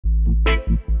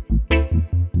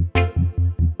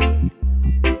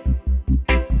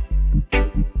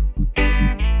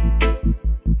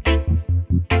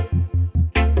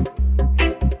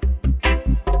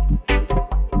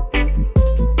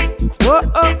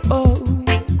oh.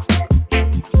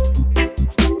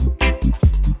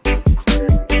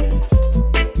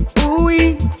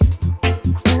 Ooh-wee,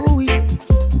 ooh-wee.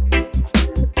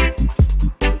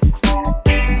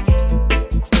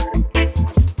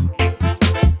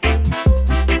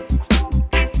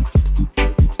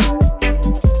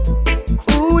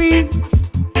 Ooh-wee,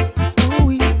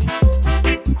 ooh-wee.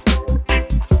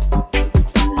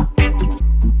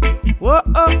 Whoa,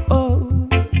 oh, oh.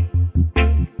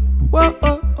 Whoa,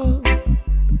 oh, oh.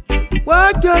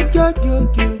 Whoa, yo, yo, yo,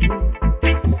 yo, yo.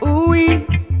 Ooh-wee,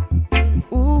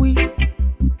 ooh-wee.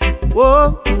 Whoa,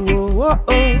 whoa, whoa,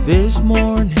 oh. This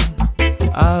morning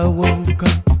I woke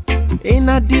up in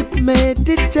a deep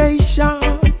meditation,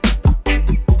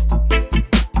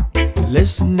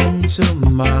 listening to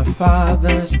my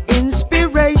Father's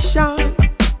inspiration.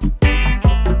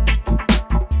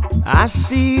 I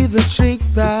see the trick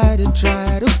that they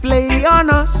try to play on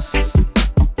us,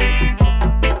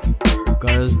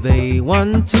 'cause they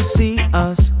want to see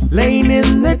us laying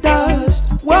in the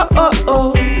dust. Whoa, oh,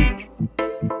 oh.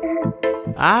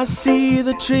 I see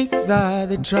the trick that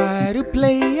they try to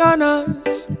play on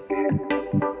us,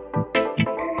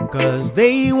 'cause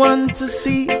they want to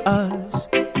see us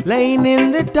laying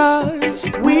in the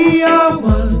dust. We are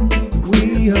one,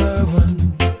 we are one,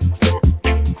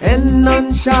 and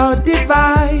none shall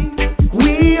divide.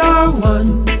 We are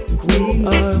one, we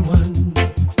are one.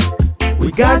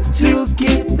 We got to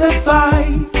keep the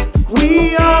fight.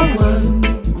 We are one,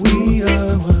 we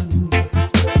are one,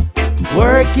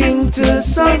 working to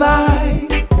survive.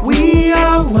 We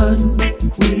are one,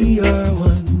 we are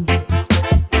one,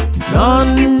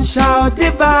 none shall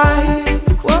divide.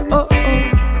 Whoa, oh, oh.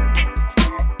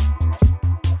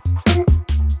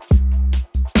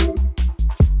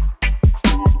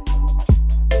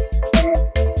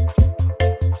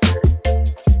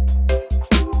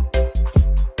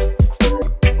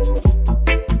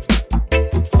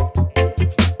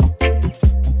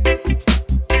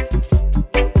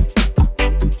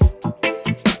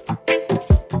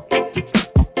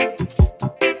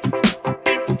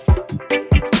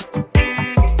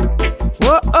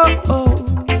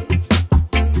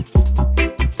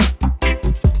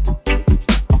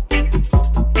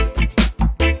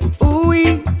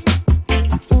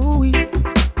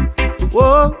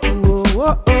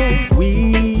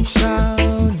 We shall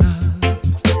not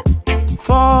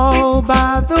fall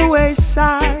by the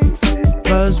wayside,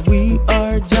 'cause we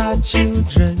are Jah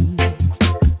children,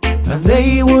 and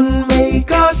they won't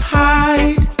make us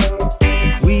hide.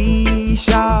 We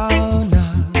shall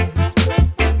not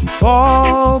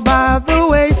fall by the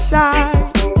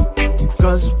wayside,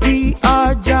 'cause we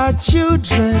are Jah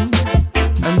children,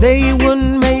 and they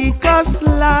won't make us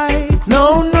lie.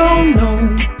 No, no, no,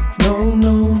 no,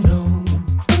 no, no.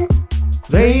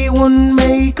 They won't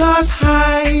make us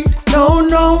hide. No,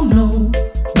 no, no,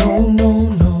 no, no,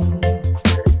 no.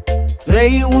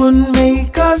 They won't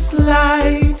make us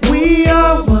lie. We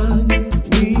are one,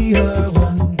 we are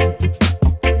one,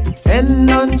 and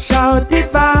none shall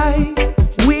divide.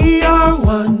 We are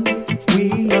one,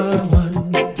 we are one.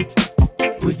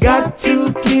 We got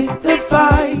to keep the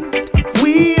fight.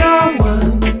 We are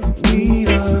one, we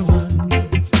are one,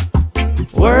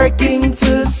 working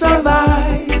to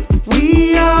survive.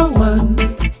 We are one,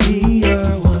 we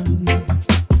are one,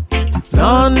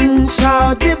 none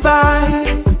shall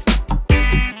divide.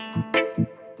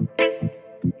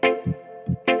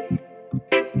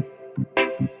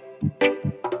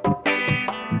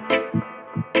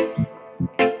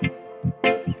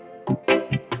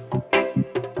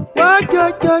 Whoa, yo,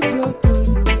 yo, yo, yo.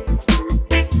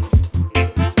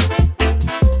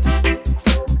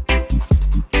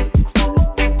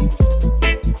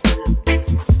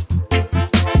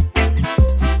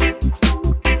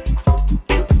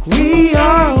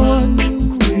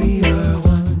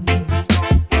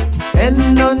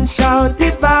 None shall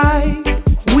divide.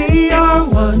 We are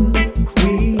one,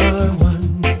 we are one.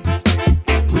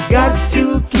 We got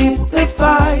to keep the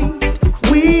fight.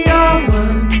 We are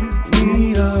one,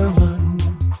 we are one,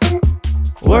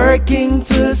 working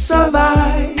to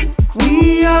survive.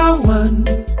 We are one,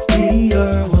 we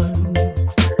are one,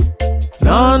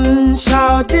 none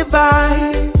shall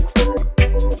divide.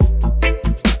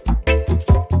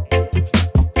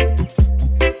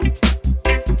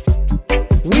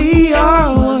 We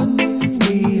are one,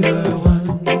 we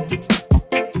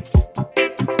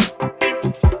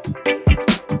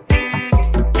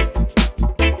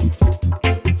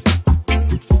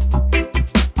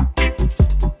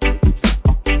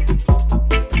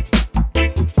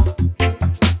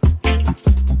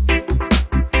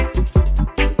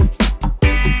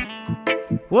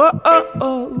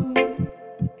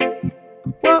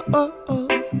oh, oh, oh.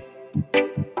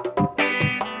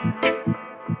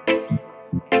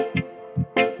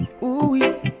 Ooh,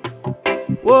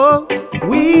 whoa,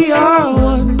 we are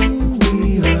one,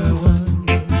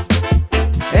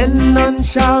 and none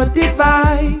shall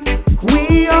divide.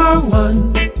 We are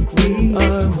one, we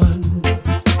are one.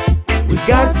 We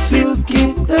got to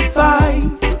keep the fight.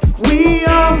 We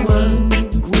are one,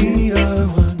 we are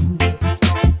one.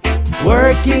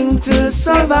 Working to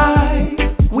survive.